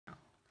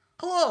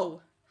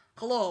Hello,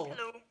 hello,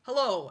 Hello.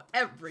 hello,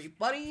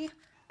 everybody,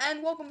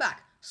 and welcome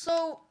back.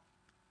 So,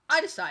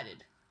 I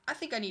decided, I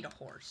think I need a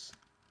horse.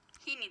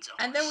 He needs a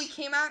horse. And then we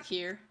came out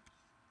here,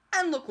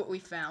 and look what we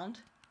found.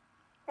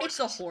 Horses. It's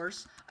a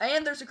horse,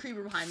 and there's a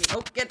creeper behind me.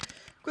 Oh, get,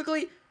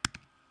 quickly.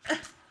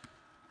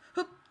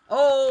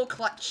 Oh,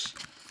 clutch.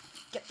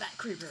 Get that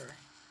creeper.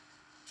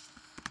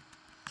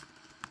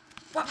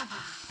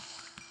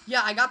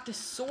 Yeah, I got this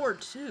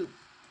sword, too.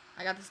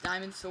 I got this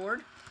diamond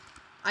sword.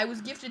 I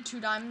was gifted 2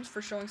 diamonds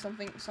for showing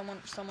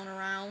someone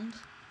around,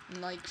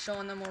 and like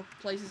showing them where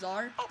places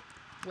are. Oh.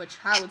 Which,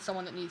 how would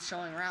someone that needs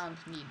showing around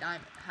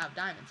have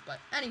diamonds? But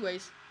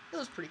anyways, it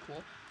was pretty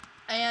cool.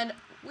 And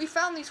we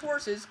found these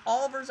horses.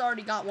 Oliver's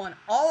already got one.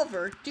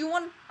 Oliver, do you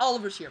want?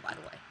 Oliver's here, by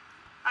the way.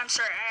 I'm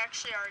sorry, I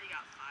actually already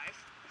got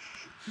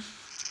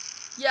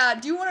 5. Yeah,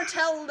 do you want to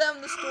tell them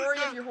the story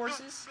of your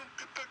horses?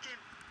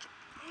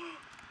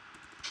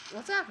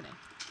 What's happening?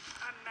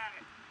 I'm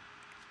mad.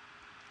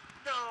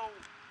 No.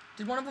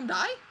 Did one of them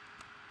die?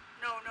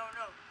 No.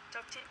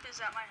 Duct tape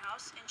is at my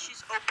house, and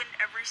she's opened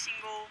every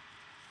single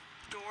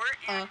door,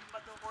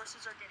 but the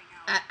horses are getting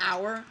out. At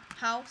our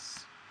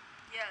house?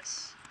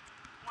 Yes.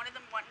 One of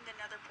them went in the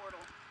nether portal.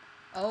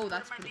 Oh,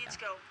 that's Where do my pretty beads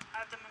bad. go? I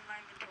have them in my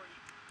inventory.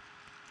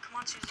 Come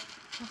on, Susan.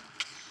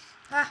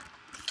 Ah!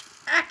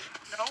 Ack!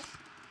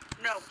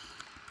 No.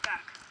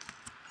 Back.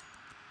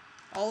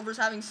 Oliver's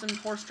having some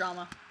horse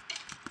drama.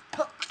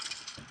 Huh.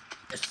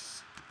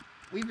 Yes.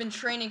 We've been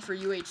training for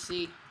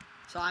UHC,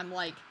 so I'm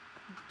like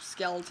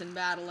skeleton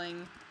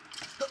battling.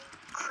 Huh.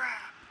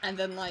 Crap. And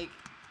then like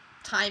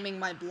timing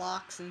my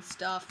blocks and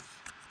stuff.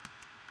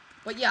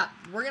 But yeah,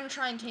 we're gonna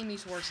try and tame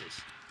these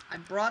horses. I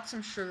brought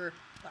some sugar,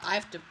 but I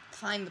have to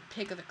find the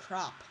pick of the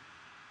crop.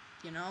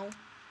 You know?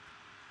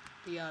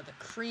 The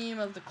cream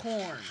of the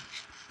corn.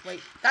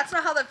 Wait, that's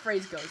not how that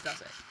phrase goes,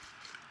 does it?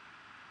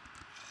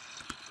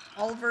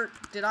 Oliver,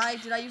 did I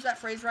use that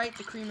phrase right?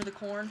 The cream of the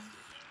corn?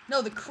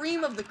 No, the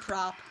cream of the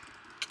crop.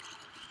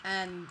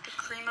 And The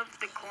cream of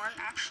the corn?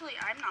 Actually,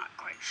 I'm not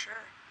quite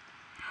sure.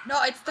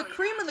 no, it's the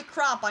cream of the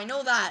crop, I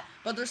know that,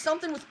 but there's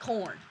something with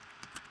corn.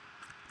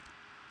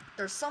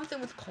 There's something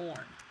with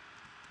corn.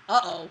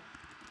 Uh-oh.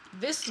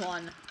 This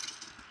one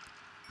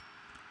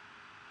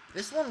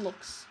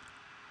looks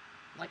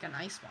like a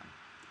nice one.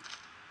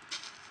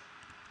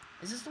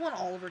 Is this the one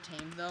Oliver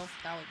tamed, though?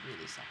 That would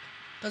really suck.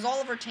 Because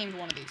Oliver tamed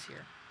one of these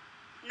here.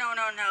 No.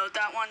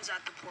 That one's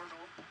at the portal.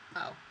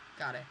 Oh,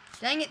 got it.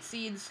 Dang it,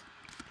 seeds.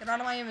 Get out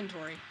of my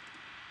inventory.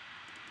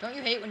 Don't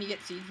you hate when you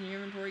get seeds in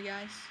your inventory,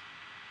 guys?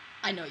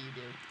 I know you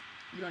do.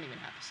 You don't even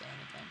have to say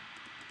anything.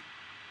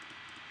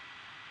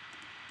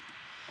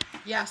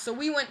 Yeah, so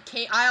we went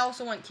I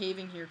also went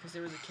caving here because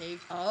there was a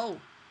cave. Oh,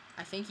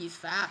 I think he's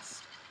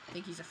fast. I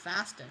think he's a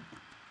fastin'.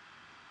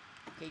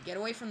 Okay, get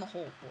away from the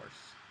whole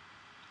horse.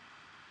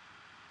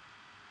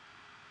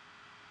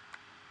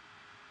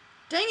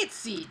 Dang it,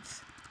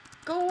 seeds!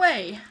 Go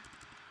away!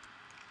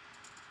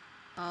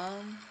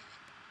 Okay,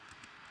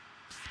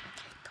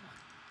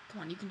 come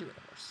on, you can do it,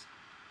 horse.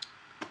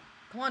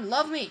 Come on,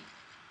 love me!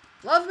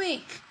 Love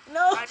me!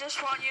 No! I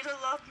just want you to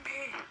love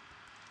me.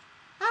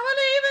 I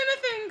believe in a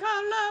thing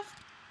called love.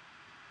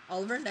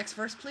 Oliver, next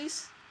verse,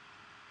 please.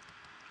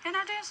 And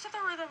I dance to the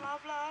rhythm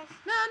of love.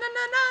 Na na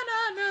na na na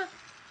na.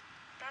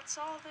 That's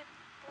all that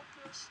both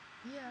of us.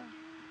 Yeah.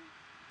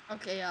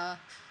 Okay,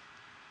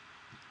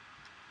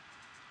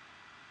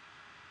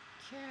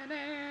 Can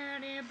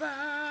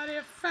anybody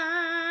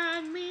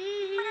find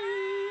me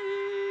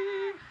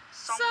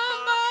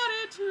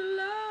somebody to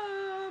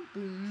love?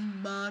 Boom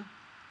ba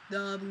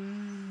da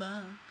boom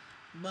ba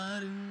ba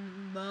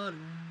doom ba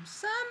doom.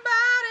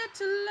 Somebody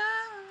to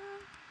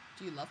love.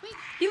 Do you love me?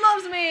 He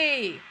loves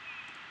me.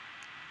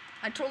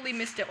 I totally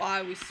missed it while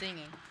I was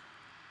singing.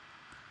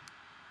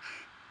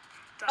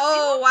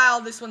 Oh wow,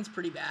 this one's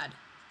pretty bad.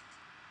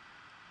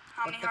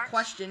 How many the hearts?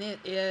 question is,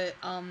 3,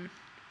 4,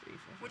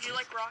 5, Would you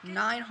like Rocket?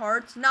 9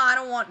 hearts? No, I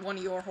don't want one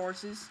of your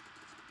horses.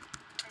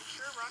 Are you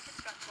sure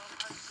Rocket's got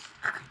 12 hearts?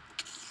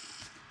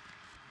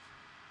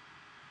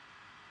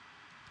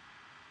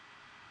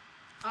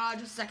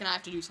 Just a second, I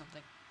have to do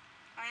something.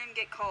 I didn't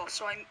get called,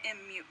 so I'm in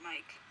mute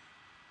mic.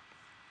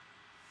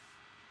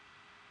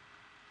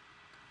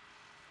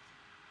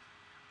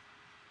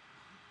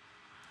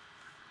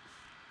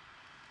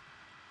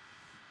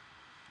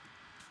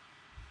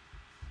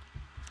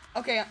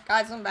 Okay,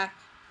 guys, I'm back.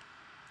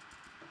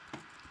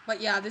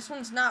 But yeah, this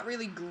one's not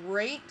really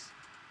great.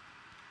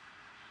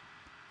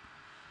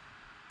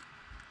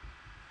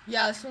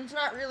 Yeah, this one's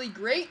not really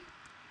great,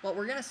 but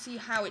we're gonna see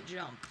how it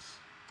jumps.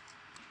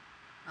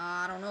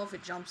 I don't know if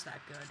it jumps that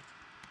good.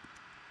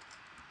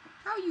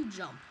 How you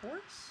jump,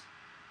 horse?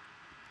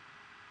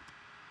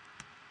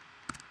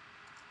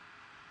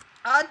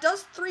 It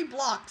does 3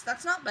 blocks.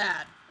 That's not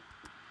bad.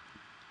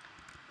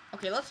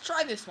 Okay, let's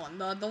try this one.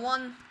 The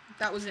one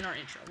that was in our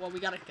intro. Well, we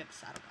gotta get the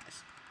saddle,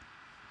 guys.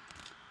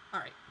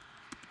 Alright.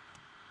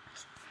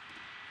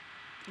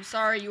 I'm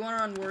sorry, you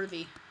are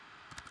unworthy.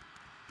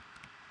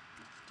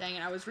 Dang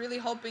it, I was really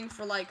hoping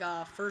for, like,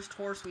 a first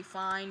horse we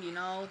find, you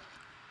know?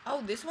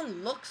 Oh, this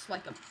one looks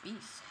like a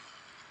beast.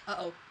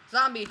 Uh-oh.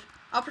 Zombie.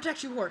 I'll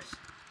protect you, horse.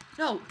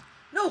 No.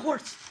 No,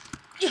 horse.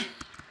 Yeah.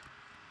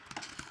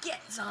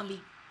 Get,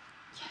 zombie.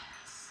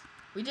 Yes.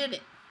 We did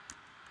it.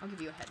 I'll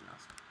give you a head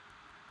nose.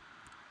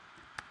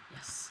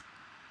 Yes.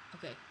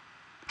 Okay.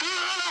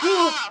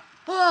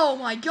 Oh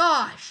my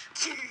gosh.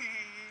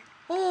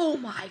 Oh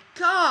my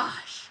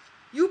gosh.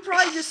 You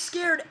probably just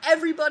scared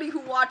everybody who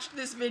watched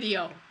this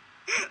video.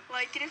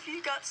 Like it if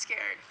you got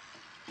scared.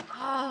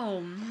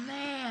 Oh,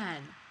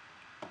 man.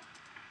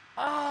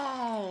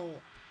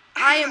 Oh.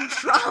 I am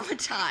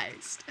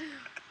traumatized.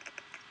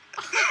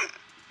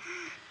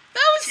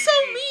 That was so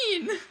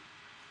mean.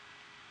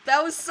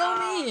 That was so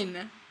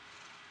mean.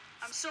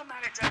 I'm so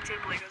mad at Duct Tape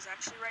Legos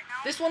actually right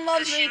now. This one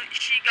loves me.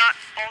 She got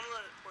all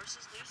the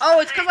horses loose. Oh,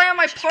 it's because I have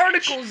my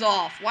particles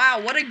off. Wow,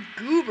 what a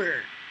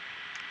goober.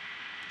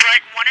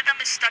 But one of them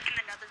is stuck in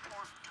another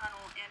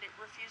tunnel, and it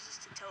refuses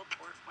to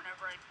teleport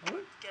whenever I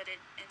get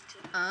it into.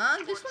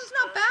 This one's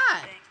not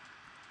bad.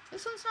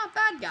 This one's not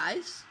bad,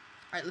 guys.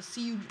 All right, let's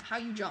see how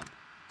you jump.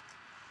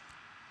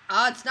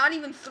 It's not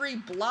even 3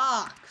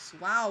 blocks.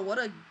 Wow, what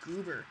a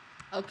goober.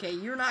 Okay,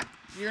 you're not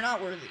worthy,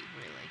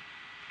 really,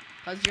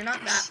 because you're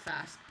not that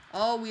fast.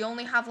 Oh, we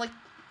only have like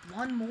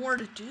 1 more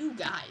to do,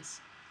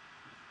 guys.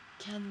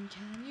 Can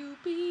you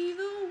be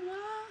the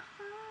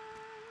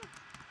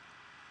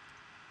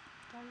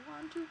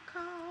one to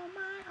call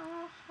my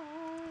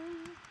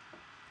own?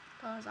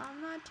 Cause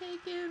I'm not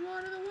taking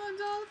one of the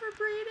ones Oliver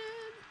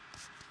breeded,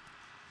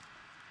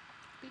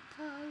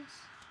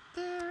 because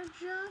they're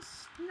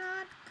just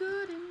not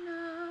good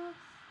enough.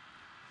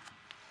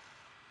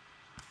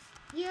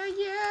 Yeah.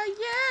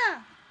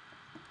 They're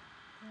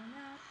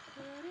not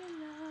good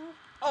enough.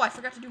 Oh, I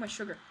forgot to do my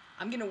sugar.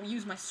 I'm gonna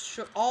use my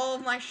all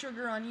of my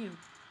sugar on you.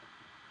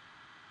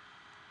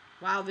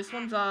 Wow, this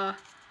one's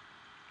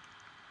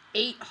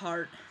 8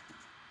 heart,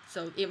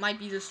 so it might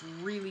be just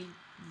really,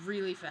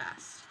 really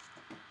fast.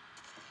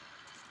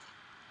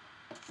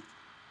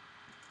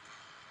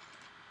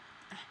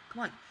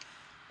 Come on.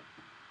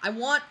 I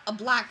want a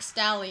black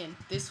stallion.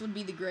 This would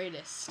be the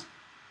greatest.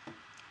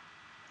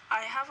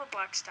 I have a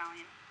black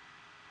stallion.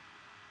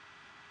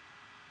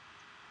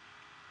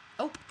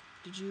 Oh,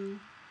 did you?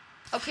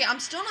 Okay, I'm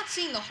still not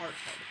seeing the heart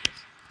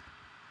particles.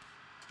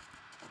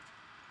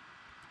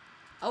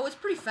 Oh, it's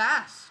pretty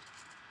fast.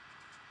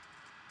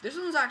 This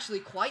one's actually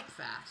quite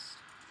fast.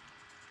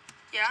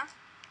 Yeah?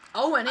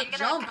 Oh, and it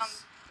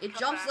jumps. It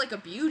jumps like a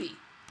beauty.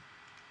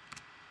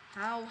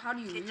 How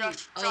do you really?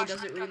 Oh,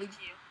 does it really?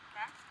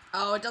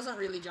 Oh, it doesn't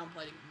really jump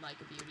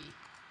like a beauty.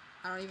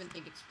 I don't even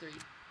think it's 3.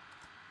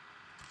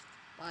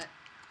 But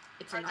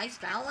it's a nice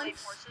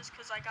balance.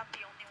 Because I got the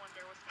only one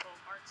there with 12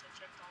 hearts. I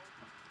checked all of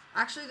them.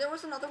 Actually, there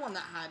was another one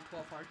that had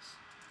 12 hearts.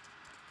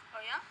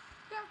 Oh, yeah?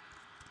 Yeah.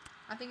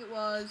 I think it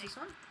was this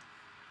one.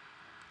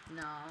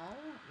 No.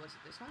 Was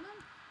it this one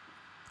then?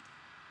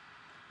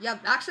 Yeah,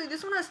 actually,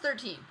 this one has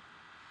 13.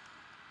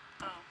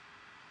 Oh.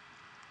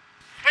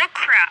 Oh,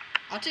 crap.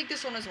 I'll take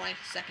this one as my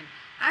second.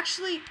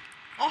 Actually,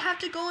 I'll have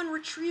to go and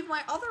retrieve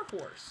my other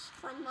horse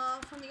from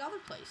the other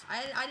place.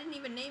 I didn't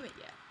even name it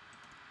yet.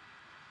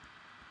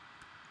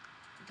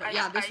 But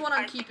yeah, this one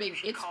I'm keeping.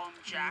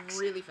 It's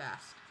really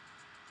fast.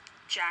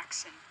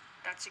 Jackson.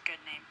 That's a good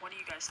name. What do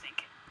you guys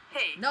think?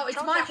 Hey. No,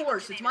 it's my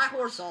horse. It's my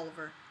horse,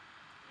 Oliver.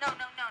 No.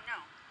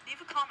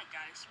 Leave a comment,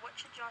 guys. What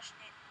should Josh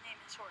name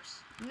his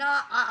horse?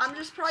 Nah, I'm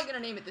just probably gonna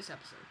name it this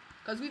episode,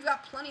 because we've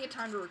got plenty of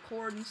time to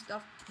record and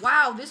stuff.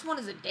 Wow, this one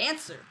is a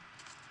dancer.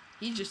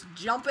 He's just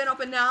jumping up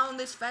and down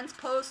this fence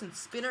post and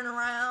spinning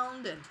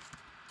around and.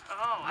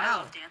 Oh, wow. I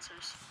love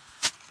dancers.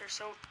 They're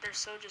so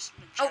just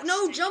majestic. Oh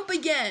no, jump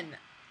again.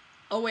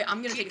 Oh wait,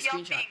 I'm gonna take a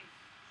screenshot.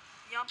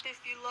 Yump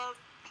if you love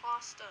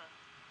pasta.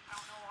 I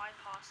don't know why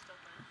pasta, but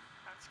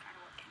that's kind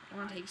of what came to mind. I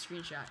want to take a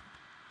screenshot.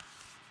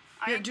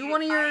 Here, do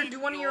one of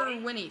your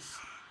Winnies.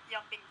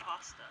 Yumping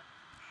pasta.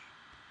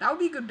 That would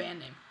be a good band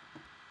name.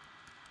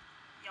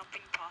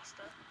 Yumping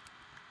pasta.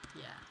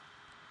 Yeah.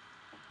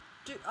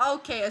 Dude,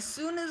 okay, as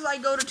soon as I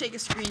go to take a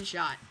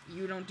screenshot,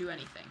 you don't do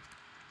anything.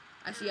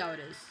 I see how it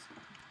is.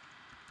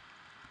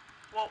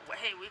 Well,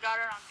 hey, we got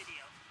it on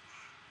video.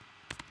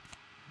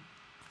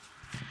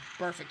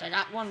 Perfect. I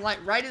got one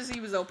right as he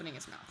was opening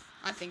his mouth.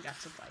 I think that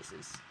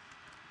suffices.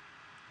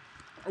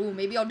 Oh,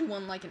 maybe I'll do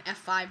one like an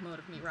F5 mode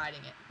of me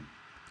riding it.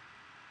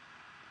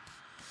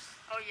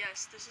 Oh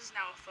yes, this is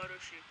now a photo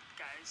shoot,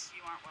 guys.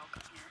 You aren't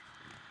welcome here.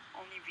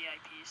 Only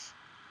VIPs.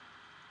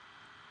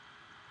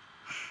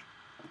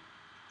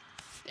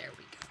 There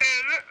we go.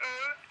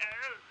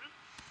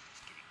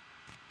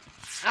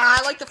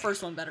 I like the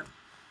first one better.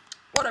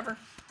 Whatever.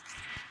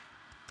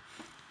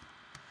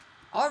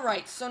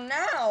 Alright, so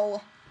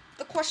now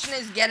the question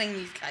is getting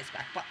these guys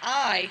back. But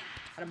I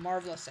had a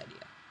marvelous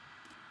idea.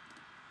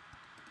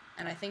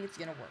 And I think it's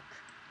gonna work.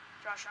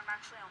 Josh, I'm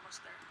actually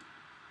almost there.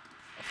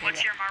 Okay,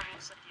 what's your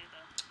marvelous idea, though?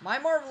 My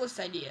marvelous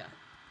idea.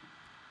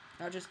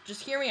 Now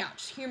just hear me out.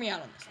 Just hear me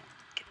out on this one.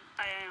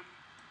 I am.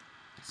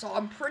 So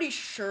I'm pretty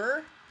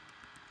sure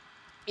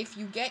if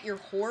you get your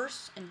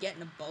horse and get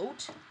in a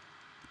boat,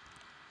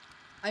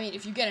 I mean,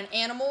 if you get an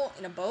animal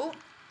in a boat,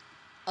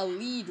 a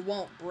lead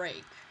won't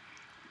break.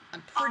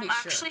 I'm pretty sure.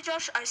 Actually,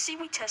 Josh, I see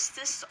we test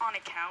this on a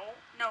cow.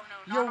 No,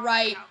 not You're on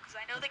right. a cow, because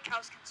I know that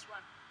cows can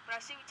swim. But I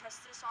see we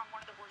test this on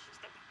one of the horses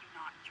that we do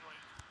not enjoy.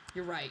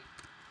 You're right.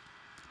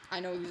 I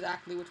know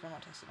exactly which one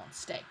I'll test it on.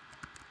 Stay.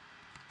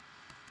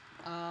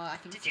 I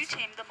think. Did you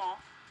tame them all?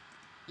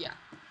 Yeah.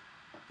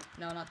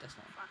 No, not this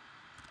one.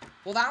 Fun.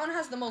 Well, that one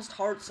has the most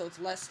hearts, so it's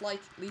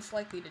least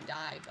likely to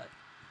die. But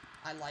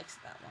I like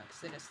that one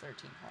because it has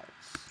 13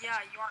 hearts. Yeah,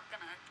 you aren't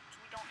gonna.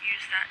 We don't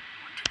use that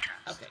one to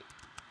test. Okay.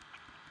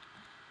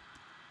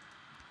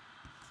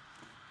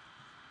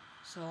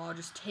 So I'll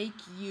just take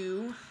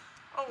you.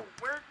 Oh,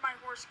 where'd my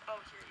horse? Oh,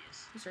 here he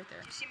is. He's right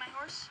there. Do you see my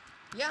horse?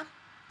 Yeah,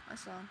 I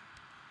saw him.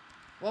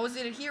 What was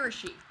it, a he or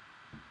she?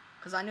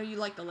 Because I know you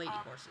like the lady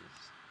horses.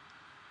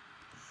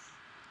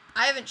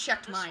 I haven't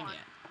checked mine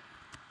yet.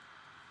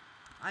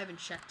 I haven't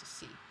checked to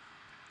see.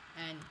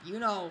 And you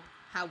know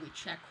how we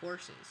check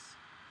horses.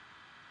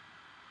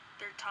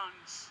 Their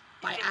tongues.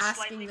 By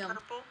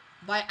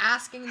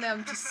asking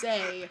them to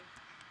say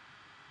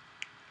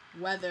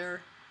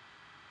whether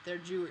they're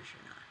Jewish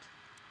or not.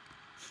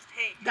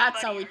 Hey,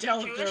 that's buddy, how we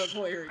tell if they're a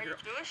boy or a girl. Are you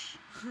Jewish?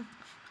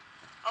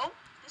 Oh,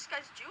 this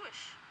guy's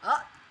Jewish.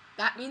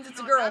 That means it's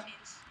a what girl. That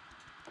means?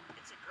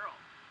 It's a girl.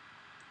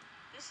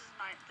 This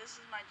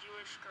is my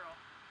Jewish girl.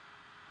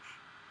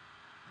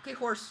 Okay,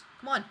 horse,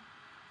 come on.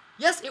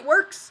 Yes, it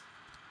works.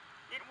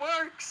 It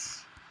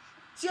works.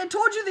 See, I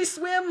told you they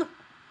swim. I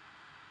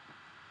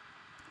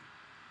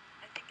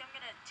think I'm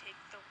gonna take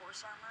the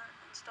horse armor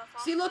and stuff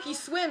off. See, look, he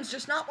swims,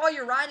 just not while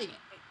you're riding it.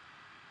 Wait.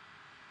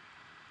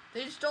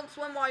 They just don't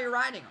swim while you're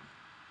riding them.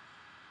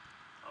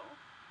 Oh,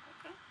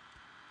 okay.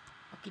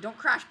 Okay, don't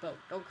crash, boat.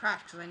 Don't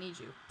crash, because I need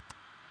you.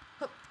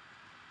 Hup.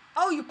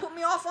 Oh, you put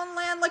me off on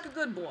land like a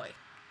good boy.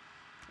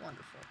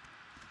 Wonderful.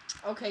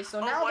 Okay, so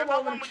now the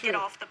moment of truth. Get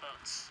off the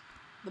boats?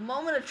 The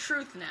moment of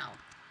truth now.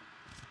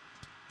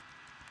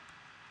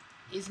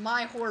 Is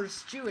my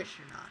horse Jewish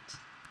or not?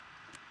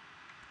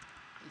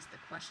 Is the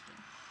question.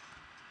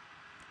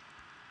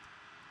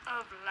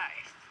 Of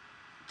life.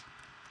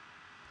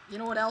 You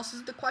know what else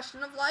is the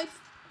question of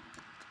life?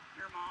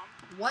 Your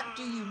mom. What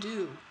do you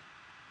do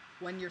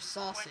when your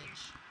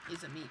sausage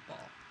is a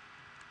meatball?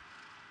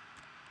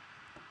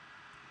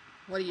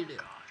 What do you do?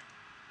 God.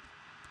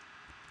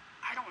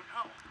 I don't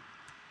know.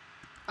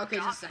 Okay,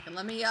 just a second.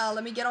 Let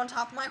me get on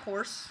top of my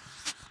horse.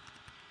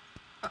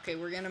 Okay,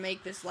 we're gonna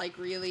make this like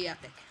really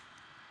epic.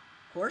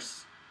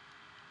 Horse,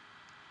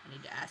 I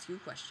need to ask you a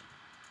question.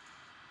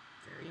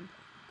 Very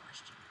important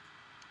question.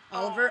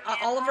 Oliver,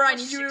 Oliver, I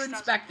need you to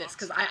inspect this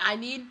because I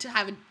need to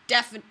have a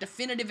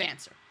definitive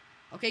answer.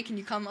 Okay, can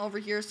you come over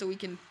here so we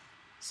can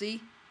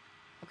see?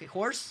 Okay,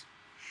 horse.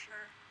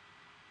 Sure.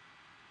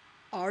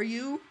 Are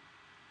you?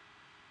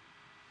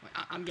 Wait,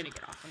 I'm gonna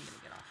get off.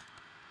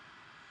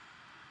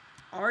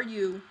 Are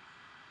you,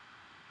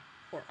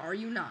 or are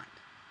you not,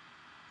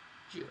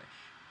 Jewish?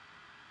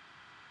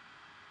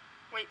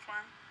 Wait for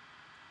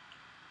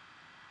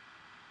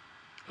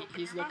him.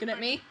 He's looking at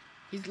me.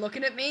 He's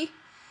looking at me.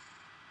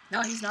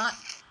 No, he's not.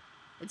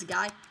 It's a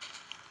guy.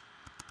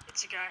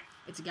 It's a guy.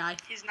 It's a guy.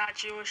 He's not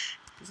Jewish.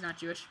 He's not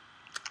Jewish.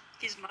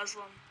 He's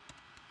Muslim.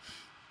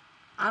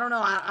 I don't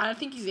know. I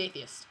think he's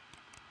atheist.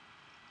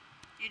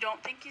 You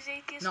don't think he's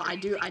atheist? No, I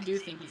do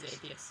think he's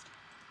atheist.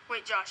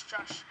 Wait, Josh,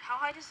 how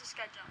high does this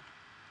guy jump?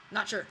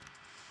 Not sure.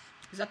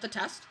 Is that the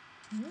test?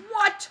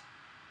 What?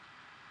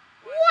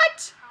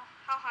 What?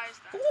 How high is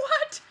that?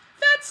 What?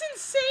 That's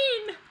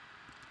insane.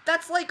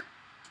 That's like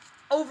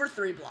over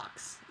 3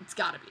 blocks. It's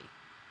gotta be.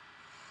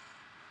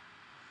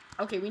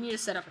 Okay, we need to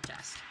set up a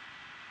test.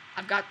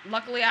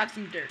 Luckily I have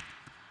some dirt.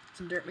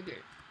 Some dirt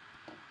McGirt.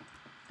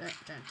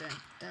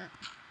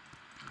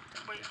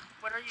 Wait,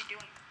 what are you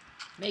doing?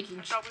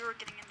 I thought we were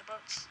getting in the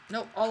boats.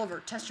 No,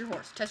 Oliver, test your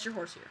horse. Test your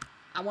horse here.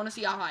 I want to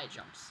see how high it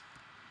jumps.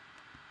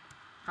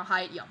 How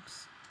high it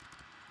yumps.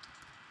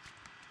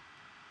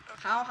 Okay.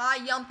 How high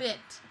yump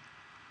it?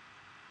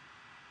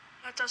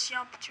 Let us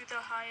jump to the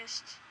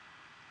highest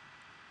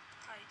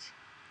height.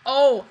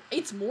 Oh,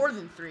 it's more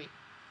than 3.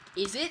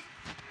 Is it?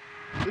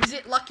 Is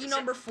it lucky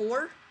number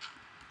 4?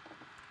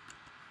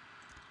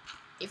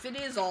 If it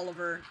is,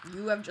 Oliver,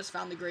 you have just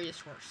found the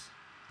greatest horse.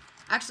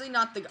 Actually,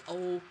 not the...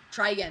 Oh,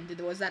 try again.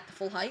 Was that the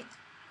full height?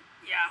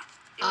 Yeah.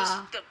 It was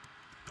the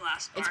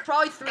last part. It's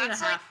probably 3.5.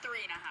 That's like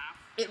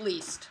 3.5. At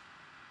least.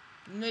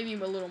 Maybe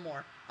a little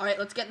more. Alright,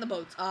 let's get in the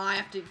boats.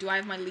 Do I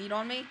have my lead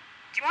on me?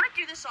 Do you want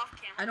to do this off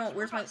camera? I don't.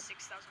 Where's my...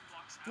 6,000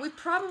 blocks now. We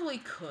probably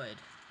could.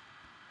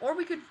 Or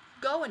we could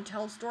go and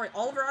tell a story.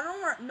 Oliver, I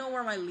don't know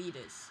where my lead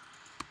is.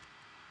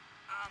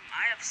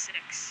 I have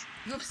 6.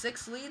 You have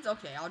 6 leads?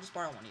 Okay, I'll just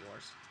borrow one of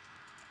yours.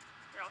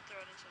 Here, I'll throw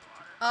it into the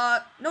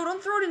water. No,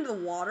 don't throw it into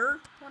the water.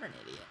 What an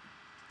idiot.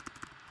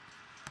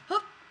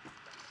 Hup.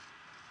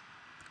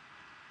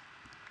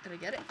 Did I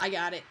get it? I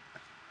got it.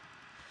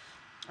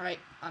 Alright,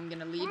 I'm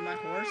gonna lead my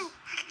horse.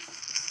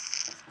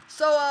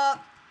 So,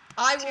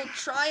 I will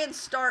try and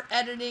start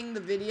editing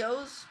the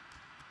videos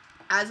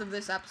as of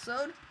this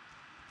episode.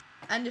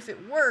 And if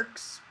it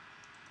works,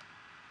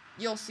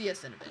 you'll see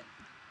us in a bit.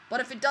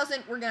 But if it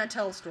doesn't, we're gonna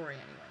tell a story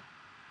anyway.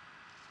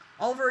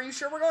 Oliver, are you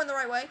sure we're going the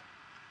right way?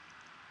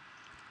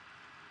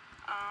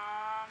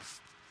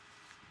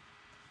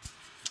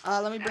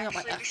 Let me bring up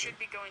my Actually, F. we should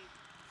be going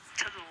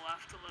to the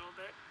left a little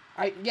bit.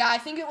 Alright, yeah, I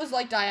think it was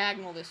like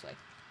diagonal this way.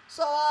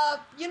 So,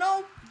 you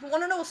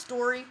want to know a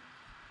story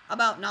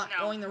about not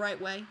going the right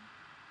way?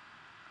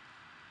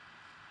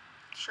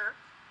 Sure.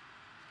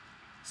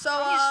 So,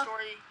 tell me a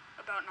story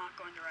about not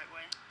going the right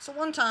way. So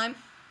one time,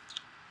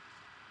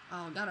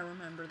 oh, gotta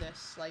remember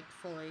this, like,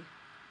 fully.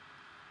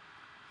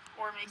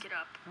 Or make it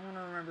up. I want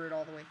to remember it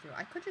all the way through.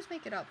 I could just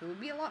make it up. It would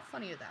be a lot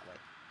funnier that way.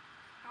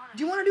 Honestly.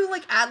 Do you want to do,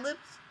 like,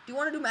 ad-libs? Do you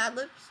want to do Mad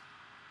Libs?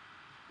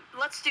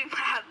 Let's do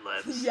Mad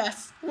Libs.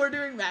 Yes, we're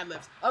doing Mad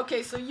Libs.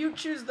 Okay, so you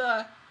choose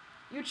the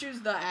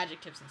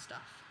adjectives and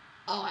stuff.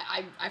 Oh,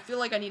 I feel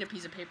like I need a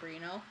piece of paper,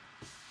 you know?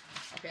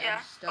 Okay, yeah.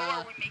 just,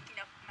 are we making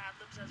up Mad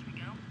Libs as we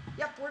go?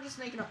 Yep, we're just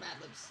making up Mad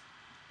Libs.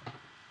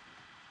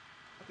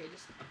 Okay,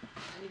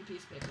 I need a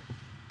piece of paper.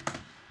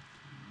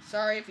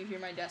 Sorry if you hear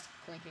my desk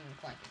clinking and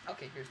clanking.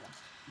 Okay, here's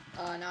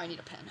one. Now I need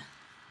a pen.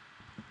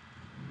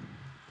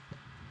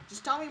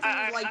 Just tell me if you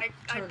like.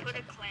 I put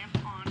a clamp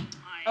on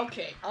my.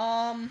 Okay.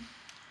 I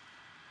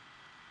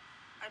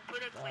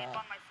put a clamp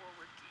on my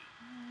forward key.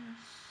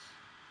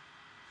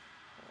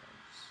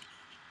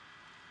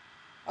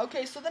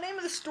 Okay, so the name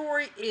of the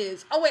story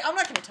is. Oh wait, I'm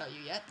not gonna tell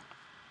you yet.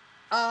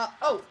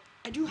 Oh,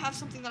 I do have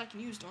something that I can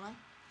use, don't I?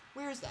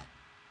 Where is that?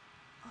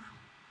 Oh no.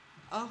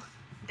 Oh.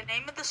 The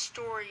name of the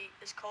story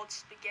is called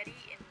Spaghetti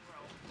in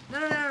Rome.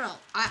 No.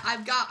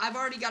 I've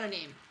already got a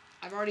name.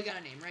 I've already got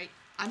a name, right?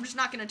 I'm just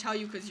not gonna tell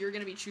you because you're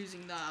gonna be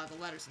choosing the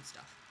letters and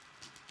stuff.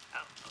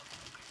 Oh, okay.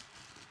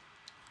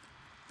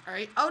 All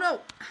right. Oh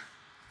no.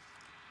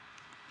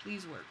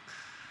 Please work.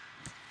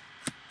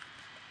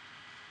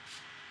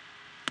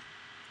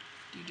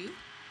 Do?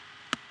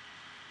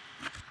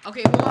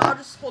 Okay. Well, I'll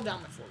just hold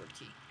down my forward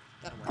key.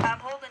 That'll work. I'm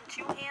holding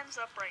two hands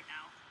up right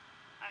now.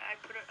 I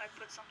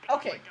put something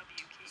okay. on my W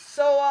key.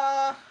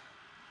 So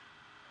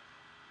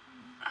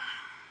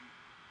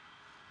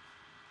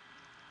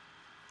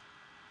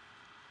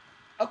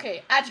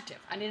Okay, adjective.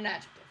 I need an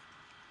adjective.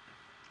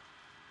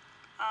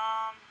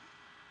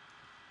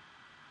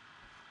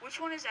 Which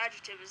one is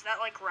adjective? Is that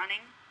like running?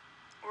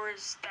 Or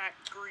is that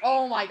green?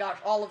 Oh my gosh,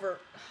 Oliver.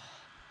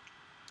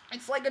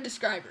 It's like a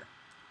describer.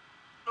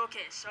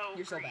 Okay, so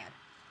you're green. So bad.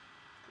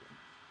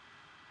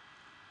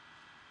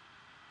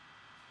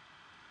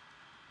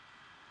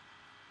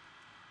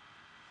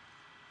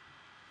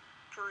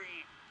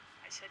 Green.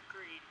 I said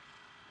green.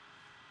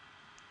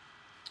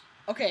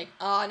 Okay,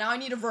 now I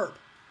need a verb,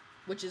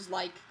 which is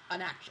like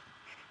an action.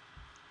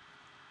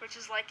 Which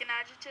is like an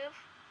adjective?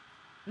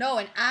 No,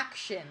 an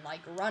action, like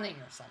running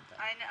or something.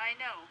 I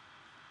know.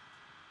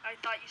 I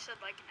thought you said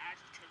like an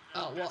adjective,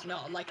 though. Oh, well,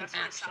 no, like an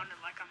action. That's what it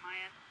sounded like on my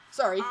end.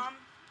 Sorry.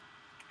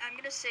 I'm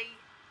gonna say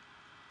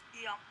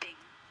jumping.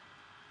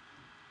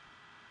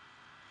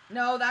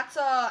 No, that's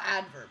a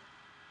adverb.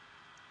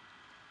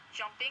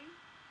 Jumping?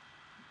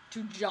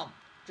 To jump.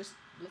 Just,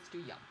 let's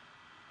do jump.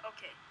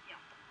 Okay,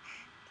 jump.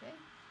 Okay.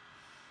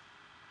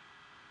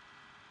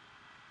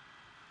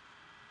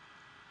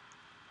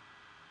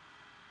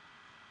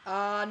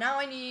 Now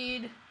I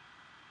need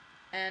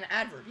an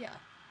adverb, yeah.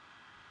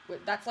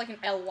 That's like an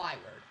ly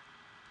word.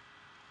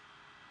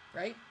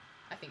 Right?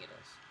 I think it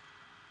is.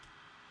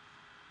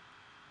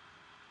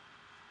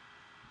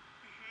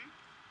 Mm-hmm.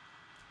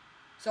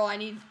 So I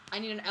need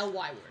an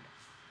ly word.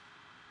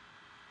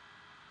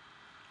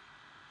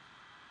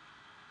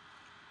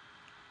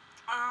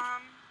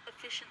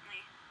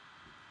 Efficiently.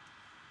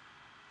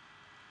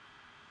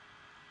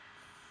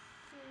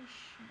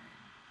 Efficiently.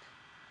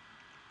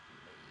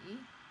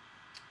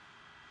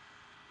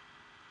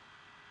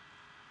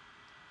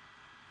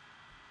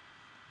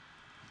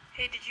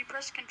 Hey, did you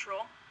press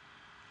control?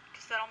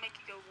 Because that'll make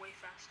you go way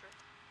faster.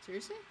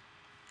 Seriously?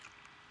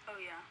 Oh,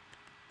 yeah.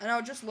 I know,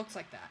 it just looks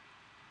like that.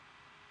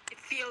 It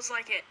feels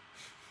like it.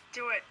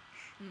 Do it.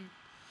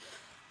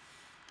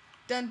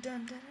 Dun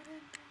dun dun dun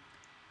dun.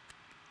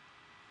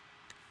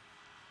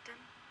 Dun, dun,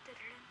 dun,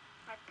 dun.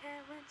 My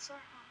parents are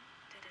home.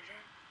 Dun, dun,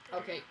 dun, dun,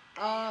 Okay,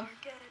 they are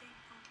getting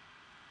home.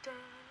 Dun,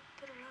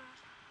 dun, dun,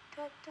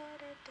 dun, dun,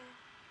 dun, dun.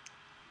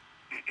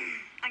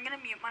 I'm gonna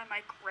mute my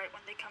mic right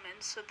when they come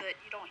in so that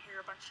you don't hear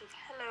a bunch of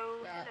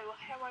hello, hello,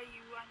 how are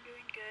you? I'm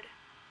doing good.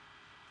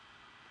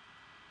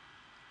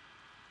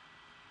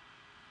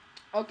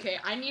 Okay,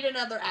 I need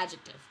another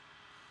adjective.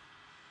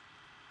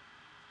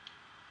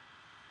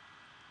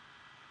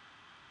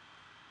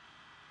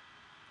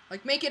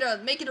 Like make it a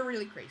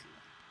really crazy one.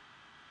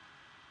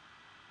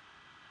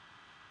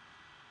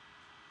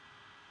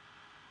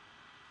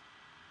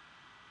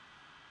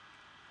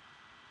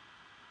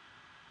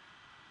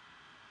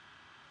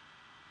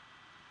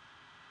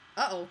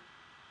 Uh-oh.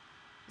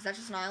 Is that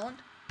just an island?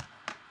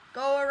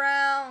 Go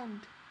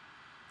around.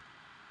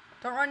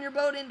 Don't run your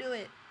boat into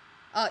it.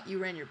 You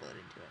ran your boat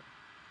into it.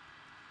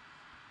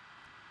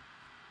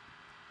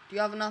 Do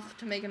you have enough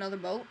to make another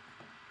boat?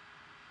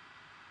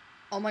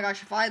 Oh my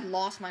gosh, if I had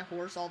lost my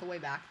horse all the way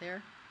back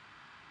there.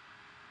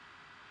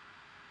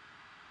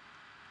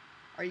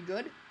 Are you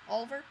good,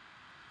 Oliver?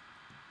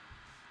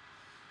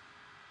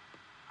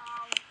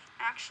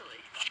 Actually,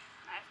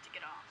 I have to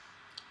get off.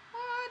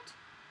 What?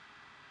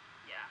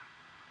 Yeah.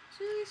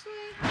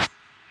 Seriously?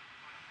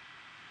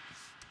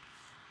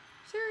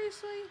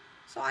 Seriously?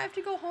 So I have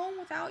to go home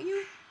without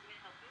you?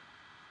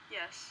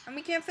 Yes. And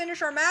we can't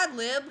finish our Mad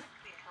Lib?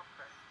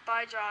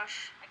 Bye,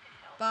 Josh.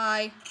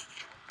 Bye.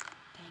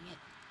 Dang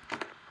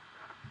it.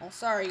 Well,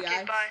 sorry, guys.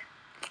 Okay, bye.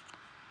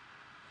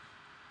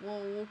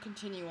 We'll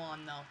continue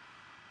on, though.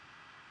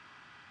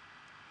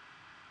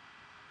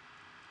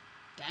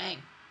 Dang.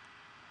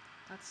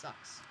 That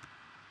sucks.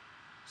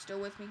 Still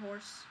with me,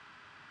 horse?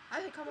 I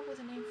didn't come up with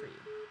a name for you.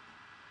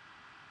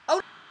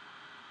 Oh!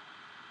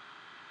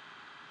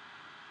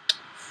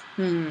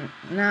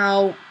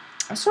 Now,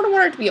 I sort of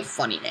want it to be a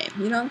funny name,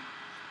 you know?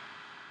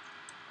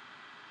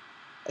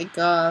 Like,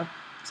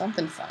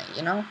 something funny,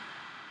 you know?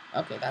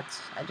 Okay,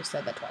 I just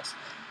said that twice.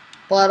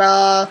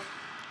 But,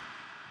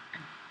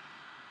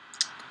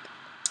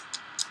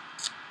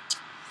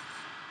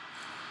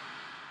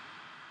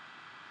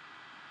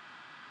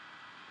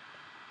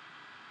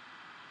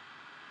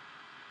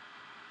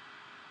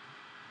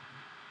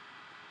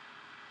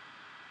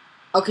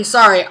 okay,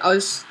 sorry, I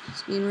was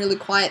just being really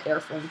quiet there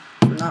for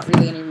not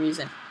really any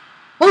reason.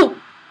 Whoa!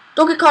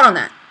 Don't get caught on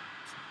that!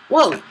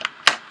 Whoa!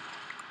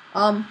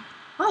 Oh.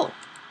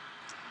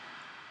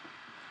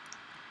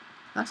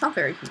 That's not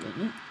very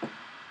convenient.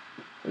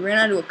 We ran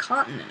out of a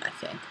continent, I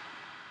think.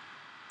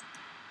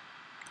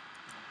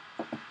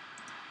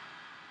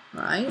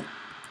 Right?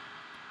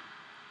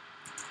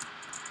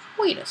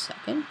 Wait a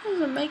second.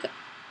 Doesn't make it.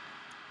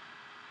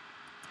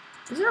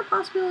 Is there a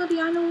possibility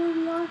I know where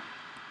we are?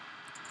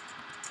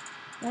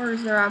 Or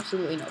is there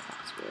absolutely no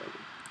possibility?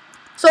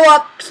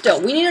 So, still,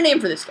 we need a name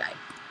for this guy.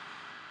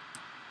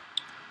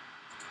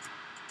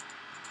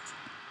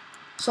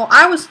 So,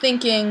 I was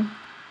thinking,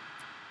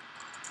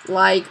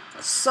 like,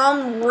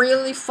 some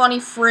really funny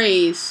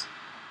phrase,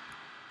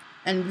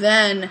 and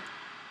then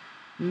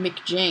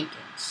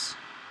McJenkins.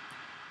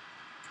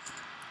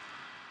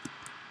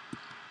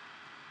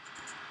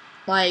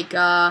 Like,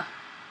 wow.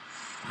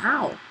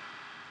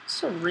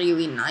 It's a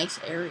really nice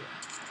area.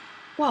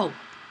 Whoa.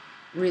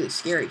 Really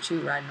scary, too,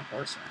 riding a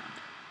horse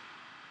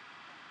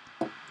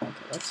around.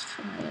 Okay, let's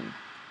try and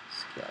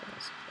scale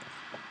this.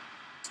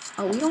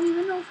 Oh, we don't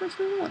even know if we're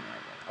still going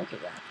there. Okay,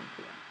 yeah, I think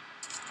we are.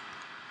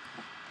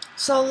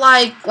 So,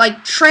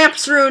 like tramp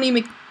through any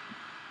maybe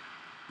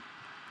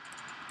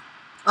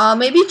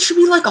it should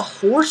be like a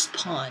horse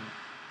pun.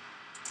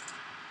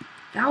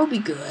 That would be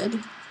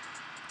good.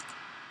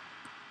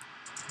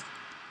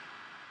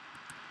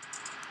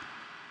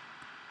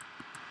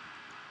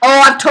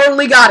 Oh, I've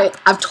totally got it.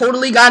 I've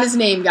totally got his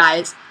name,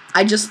 guys.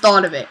 I just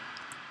thought of it.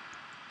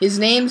 His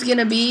name's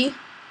gonna be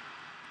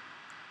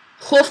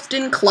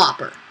Hoofden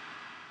Clopper.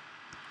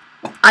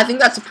 I think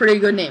that's a pretty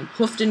good name.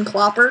 Hoofden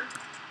Clopper.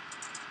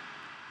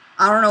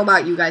 I don't know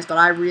about you guys, but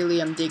I really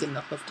am digging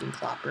the Hoofden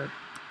Clopper.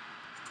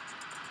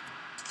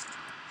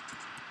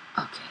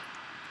 Okay.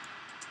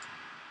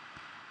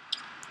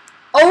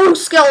 Oh,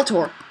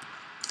 Skeletor!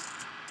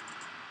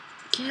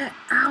 Get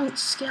out,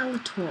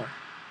 Skeletor.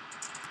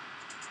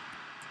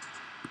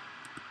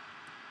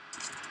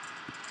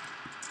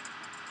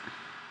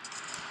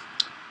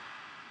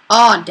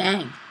 Aw,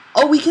 dang.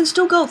 Oh, we can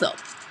still go, though.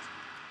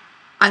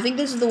 I think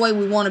this is the way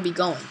we want to be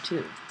going,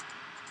 too.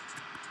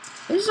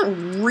 This is a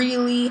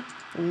really,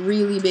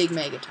 really big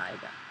Mega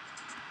Taiga.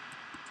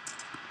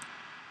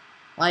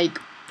 Like,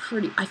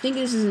 I think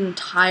this is an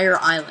entire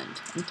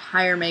island.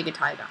 Entire Mega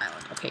Taiga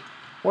island. Okay,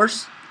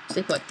 horse,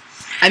 stay put.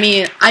 I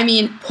mean,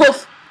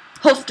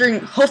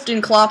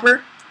 Hoofden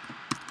Clopper.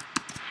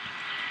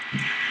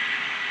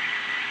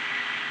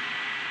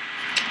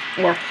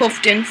 Or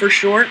Hoofden for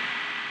short.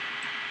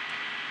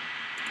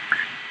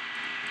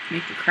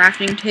 Make the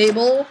crafting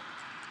table.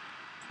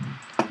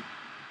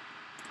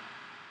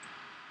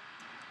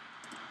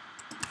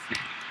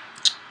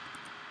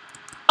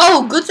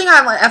 Oh, good thing I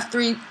have my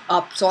F3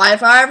 up, so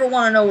if I ever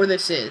want to know where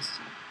this is,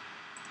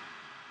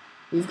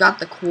 we've got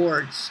the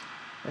chords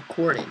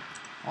recorded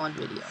on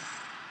video.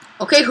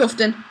 Okay,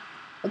 Hoofden,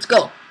 let's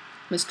go,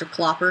 Mr.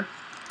 Clopper.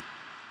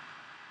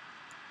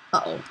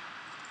 Uh-oh.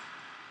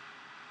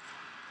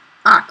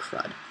 Ah,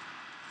 crud.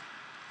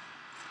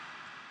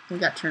 We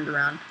got turned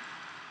around.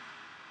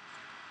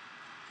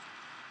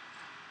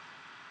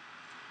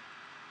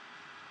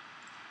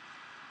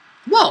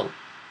 Whoa!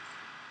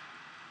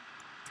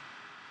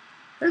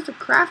 There's a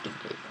crafting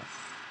table.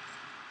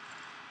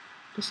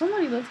 Does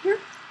somebody live here?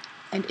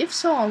 And if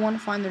so, I want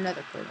to find their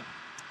nether portal.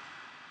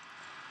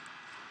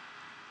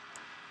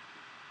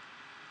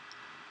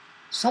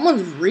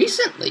 Someone's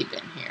recently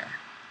been here.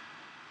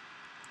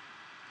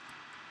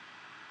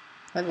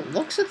 By the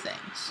looks of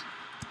things.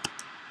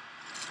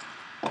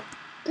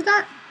 Did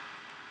that?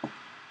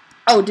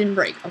 Oh, it didn't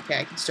break.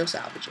 Okay, I can still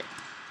salvage it.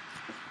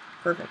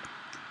 Perfect.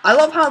 I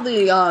love how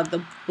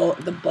the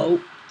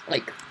boat,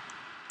 like,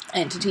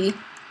 entity,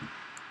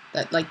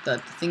 that, like, the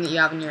thing that you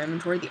have in your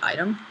inventory, the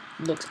item,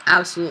 looks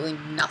absolutely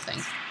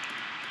nothing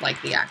like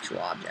the actual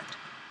object.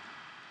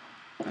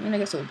 I mean, I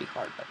guess it would be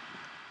hard, but...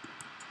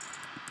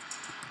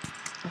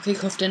 Okay,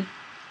 Hoofton.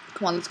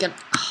 Come on, let's get...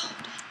 Oh,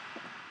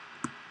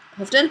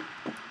 dang. Hoofton?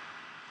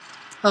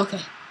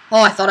 Okay.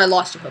 Oh, I thought I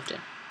lost you, Hoofton.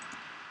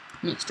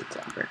 Mr.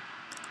 Clapper.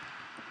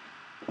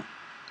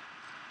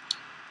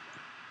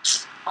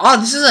 Oh,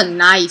 this is a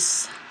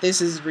nice... This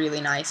is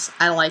really nice.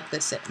 I like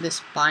this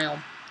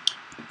biome.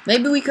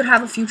 Maybe we could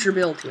have a future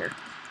build here.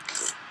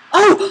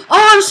 Oh!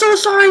 Oh, I'm so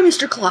sorry,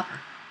 Mr. Clapper.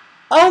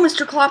 Oh,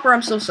 Mr. Clapper,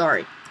 I'm so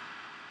sorry.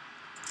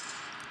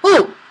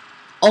 Oh!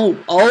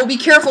 Oh, be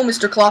careful,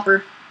 Mr.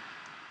 Clapper.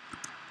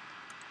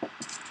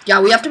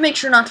 Yeah, we have to make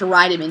sure not to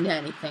ride him into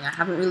anything. I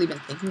haven't really been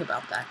thinking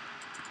about that.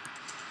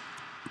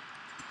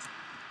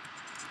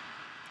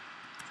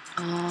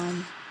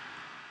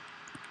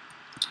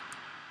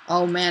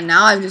 Oh man,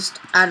 now I've just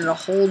added a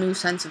whole new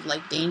sense of,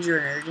 like, danger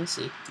and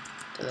urgency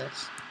to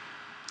this.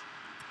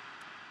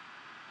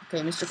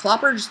 Okay, Mr.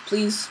 Clopper, just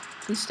please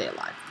stay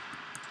alive.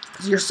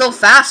 Because you're so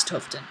fast,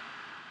 Hoofton.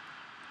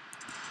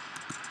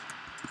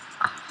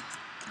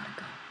 Gotta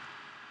go.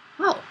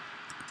 Oh.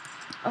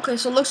 Okay,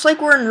 so it looks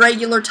like we're in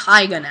regular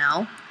taiga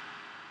now.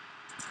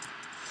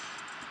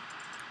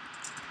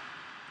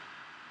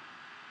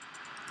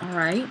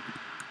 Alright.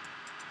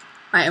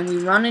 Alright, and we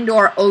run into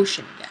our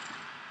ocean again.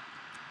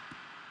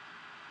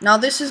 Now,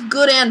 this is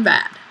good and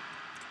bad.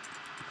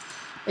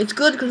 It's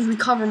good because we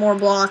cover more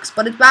blocks,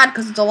 but it's bad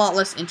because it's a lot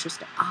less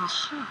interesting.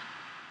 Aha!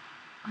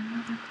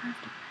 Another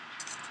crafting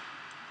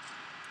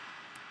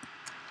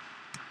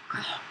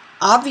bench.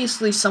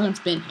 Obviously, someone's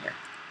been here.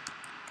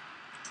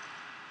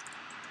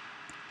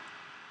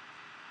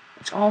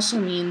 Which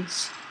also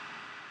means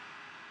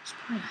there's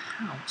probably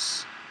a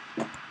house.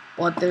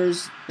 But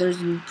there's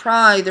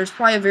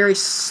probably a very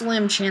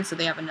slim chance that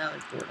they have another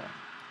portal.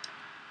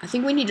 I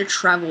think we need to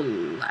travel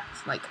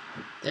left, like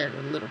there,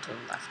 a little to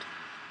the left.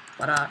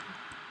 But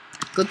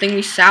good thing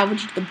we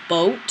salvaged the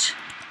boat,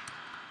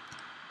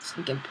 so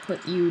we can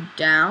put you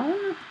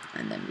down,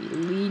 and then we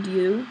lead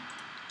you.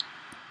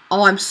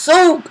 Oh, I'm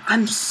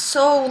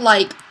so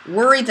like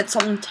worried that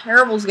something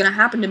terrible is gonna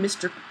happen to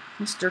Mr.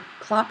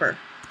 Clopper.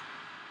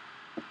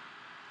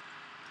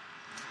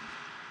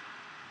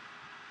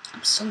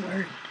 I'm so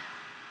worried.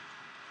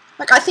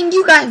 Like, I think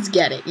you guys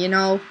get it, you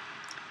know,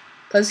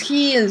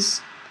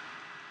 because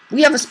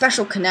we have a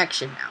special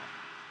connection now.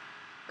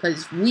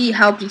 Because we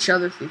helped each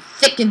other through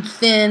thick and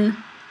thin.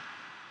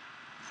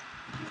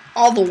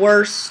 All the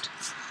worst.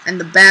 And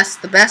the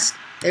best. The best.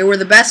 They were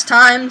the best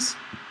times.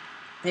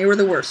 They were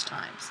the worst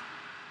times.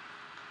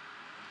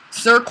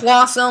 Sir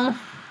Quassum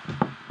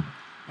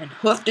and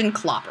Hoofton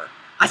Clopper.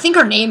 I think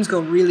our names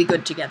go really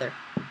good together.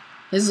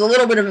 This is a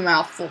little bit of a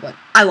mouthful, but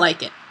I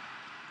like it.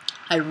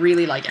 I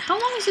really like it. How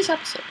long is this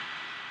episode?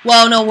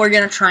 Well, no, we're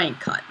going to try and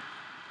cut.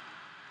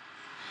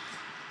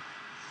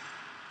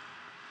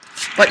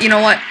 But you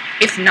know what?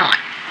 If not,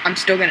 I'm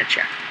still gonna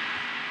check.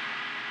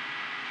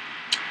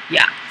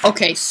 Yeah,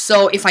 okay,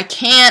 so if I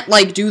can't,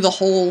 like, do the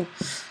whole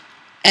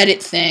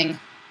edit thing,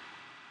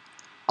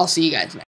 I'll see you guys next.